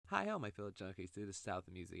Hi, all my fellow junkies. This is South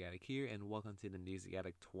Music Addict here, and welcome to the Music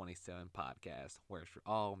Addict 27 podcast, where it's for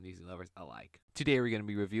all music lovers alike. Today, we're going to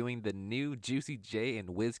be reviewing the new Juicy J and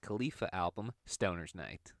Wiz Khalifa album, Stoner's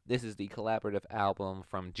Night. This is the collaborative album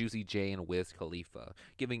from Juicy J and Wiz Khalifa,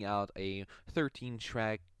 giving out a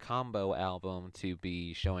 13-track combo album to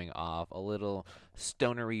be showing off a little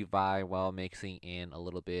stonery vibe while mixing in a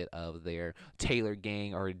little bit of their Taylor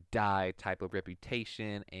Gang or Die type of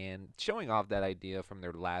reputation and showing off that idea from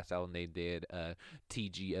their last album they did,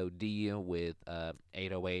 TGOD, with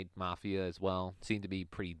 808 Mafia as well. Seemed to be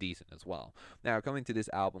pretty decent as well. Now, coming to this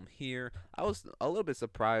album here, I was a little bit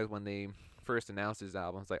surprised when they first announced this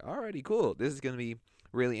album. It's like, alrighty, cool. This is going to be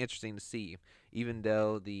really interesting to see, even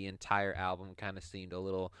though the entire album kind of seemed a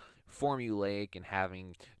little formulaic and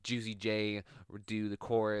having Juicy J do the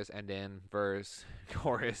chorus and then verse,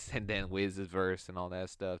 chorus and then Wiz's verse and all that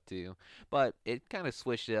stuff too. But it kind of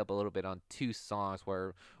switched it up a little bit on two songs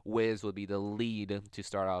where Wiz would be the lead to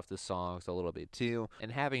start off the songs a little bit too, and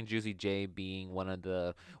having Juicy J being one of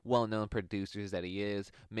the well-known producers that he is,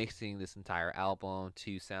 mixing this entire album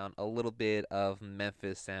to sound a little bit of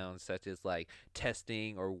Memphis sounds such as like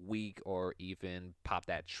Testing or Weak or even Pop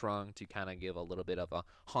That Trunk to kind of give a little bit of a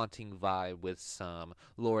haunting vibe with some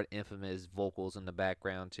Lord Infamous vocals in the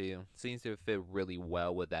background too. Seems to fit really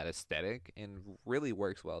well with that aesthetic and really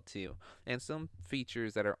works well too. And some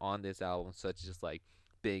features that are on this album, such as like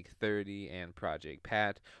Big 30 and Project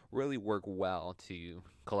Pat, really work well to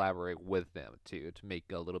collaborate with them too, to make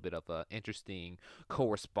a little bit of a interesting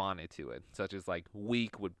correspondent to it, such as like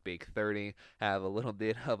Weak with Big 30 have a little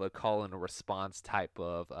bit of a call and a response type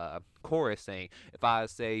of chorus saying, if I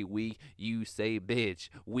say weak, you say bitch,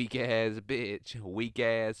 weak ass bitch, weak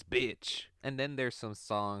ass bitch. And then there's some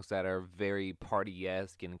songs that are very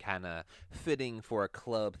party-esque and kind of fitting for a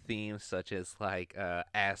club theme, such as like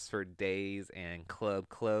Ass for Days and Club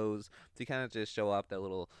Clothes, to kind of just show off that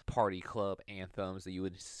little party club anthems that you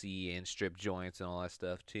would see in strip joints and all that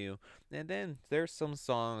stuff too. And then there's some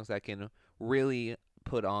songs that can really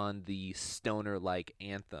put on the stoner like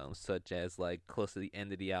anthems, such as like close to the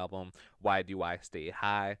end of the album, Why Do I Stay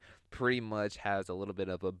High? Pretty much has a little bit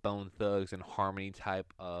of a Bone Thugs and Harmony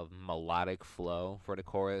type of melodic flow for the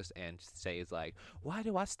chorus, and says like, why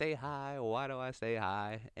do I stay high? Why do I stay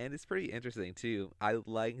high? And it's pretty interesting too. I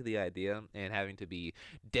like the idea and having to be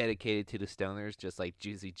dedicated to the stoners, just like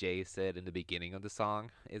Juicy J said in the beginning of the song.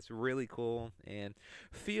 It's really cool and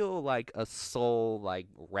feel like a soul like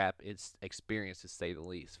rap experience, to say the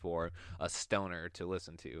least, for a stoner to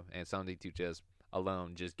listen to and something to just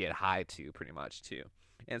alone just get high to pretty much too.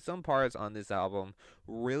 And some parts on this album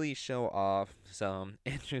really show off some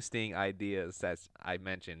interesting ideas that I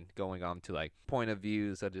mentioned, going on to like point of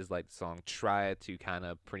views such as like the song Try It, to kind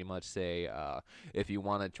of pretty much say, if you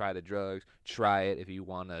want to try the drugs, try it. If you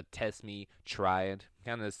want to test me, try it.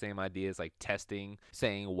 Kind of the same ideas like testing,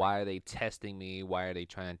 saying, why are they testing me? Why are they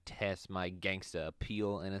trying to test my gangsta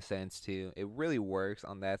appeal in a sense too? It really works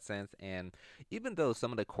on that sense. And even though some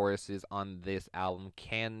of the choruses on this album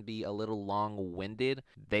can be a little long-winded,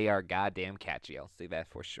 they are goddamn catchy. I'll say that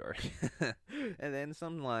for sure. And then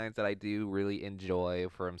some lines that I do really enjoy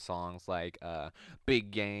from songs like Big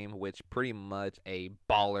Game, which pretty much a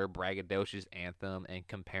baller braggadocious anthem, and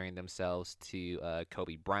comparing themselves to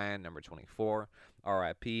Kobe Bryant, number 24.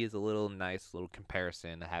 RIP is a little nice little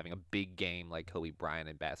comparison to having a big game like Kobe Bryant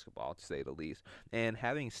in basketball, to say the least. And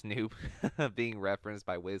having Snoop being referenced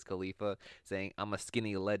by Wiz Khalifa saying, I'm a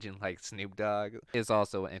skinny legend like Snoop Dogg, is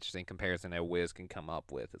also an interesting comparison that Wiz can come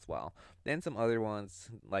up with as well. Then some other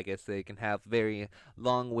ones, like I say, can have very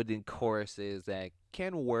long-winded choruses that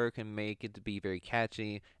can work and make it to be very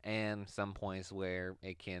catchy, and some points where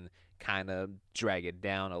it can kind of drag it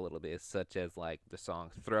down a little bit, such as like the song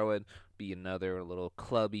Throw It, be another little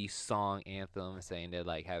clubby song anthem saying that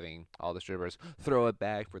like having all the strippers throw it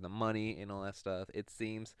back for the money and all that stuff. It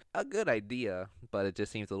seems a good idea, but it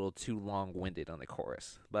just seems a little too long-winded on the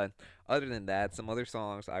chorus. But other than that, some other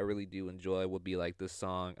songs I really do enjoy would be like the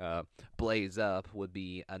song Blaze Up would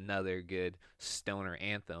be another good stoner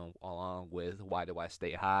anthem, along with Why Do I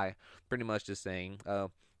Stay High, pretty much just saying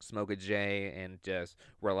smoke a J and just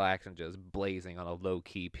relax and just blazing on a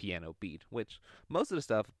low-key piano beat, which most of the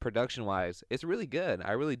stuff production-wise is really good.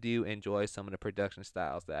 I really do enjoy some of the production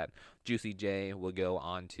styles that Juicy J will go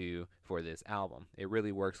on to for this album. It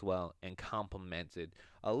really works well and complements it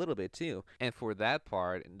a little bit too. And for that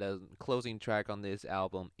part, the closing track on this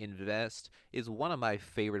album, Invest, is one of my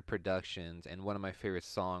favorite productions and one of my favorite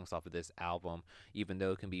songs off of this album, even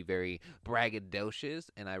though it can be very braggadocious,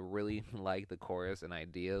 and I really like the chorus and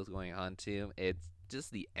ideas going on too. It's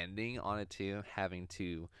just the ending on it too, having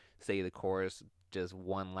to say the chorus just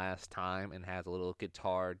one last time and has a little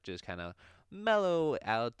guitar just kind of mellow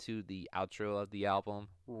out to the outro of the album.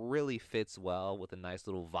 Really fits well with a nice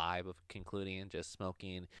little vibe of concluding and just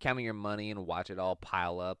smoking, counting your money, and watch it all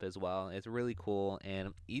pile up as well. It's really cool,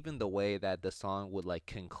 and even the way that the song would like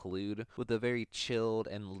conclude with a very chilled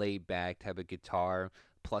and laid back type of guitar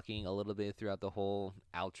plucking a little bit throughout the whole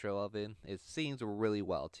outro of it. It seems really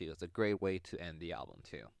well too. It's a great way to end the album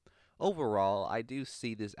too. Overall, I do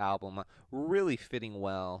see this album really fitting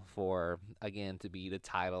well for, again, to be the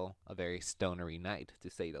title, A Very Stonery Night, to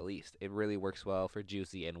say the least. It really works well for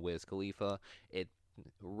Juicy and Wiz Khalifa. It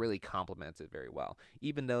really complements it very well.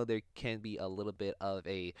 Even though there can be a little bit of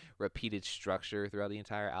a repeated structure throughout the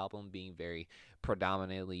entire album, being very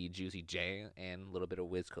predominantly Juicy J and a little bit of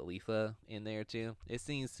Wiz Khalifa in there too. It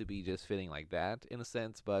seems to be just fitting like that in a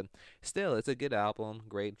sense, but still, it's a good album.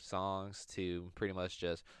 Great songs to pretty much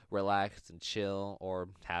just relax and chill or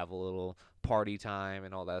have a little party time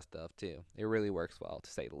and all that stuff too. It really works well, to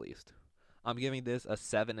say the least. I'm giving this a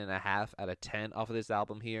 7.5 out of 10 off of this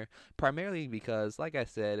album here, primarily because, like I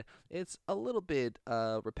said, it's a little bit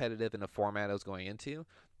repetitive in the format I was going into,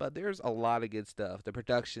 but there's a lot of good stuff. The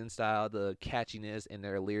production style, the catchiness, and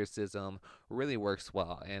their lyricism really works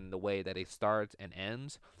well, and the way that it starts and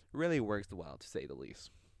ends really works well, to say the least.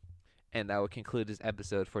 And that will conclude this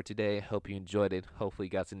episode for today. Hope you enjoyed it. Hopefully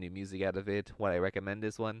you got some new music out of it. Would I recommend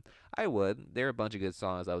this one? I would. There are a bunch of good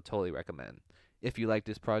songs I would totally recommend. If you like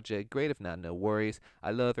this project, great. If not, no worries. I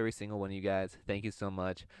love every single one of you guys. Thank you so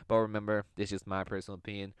much. But remember, this is my personal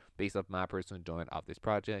opinion based off my personal enjoyment of this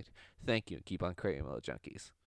project. Thank you. Keep on creating, little junkies.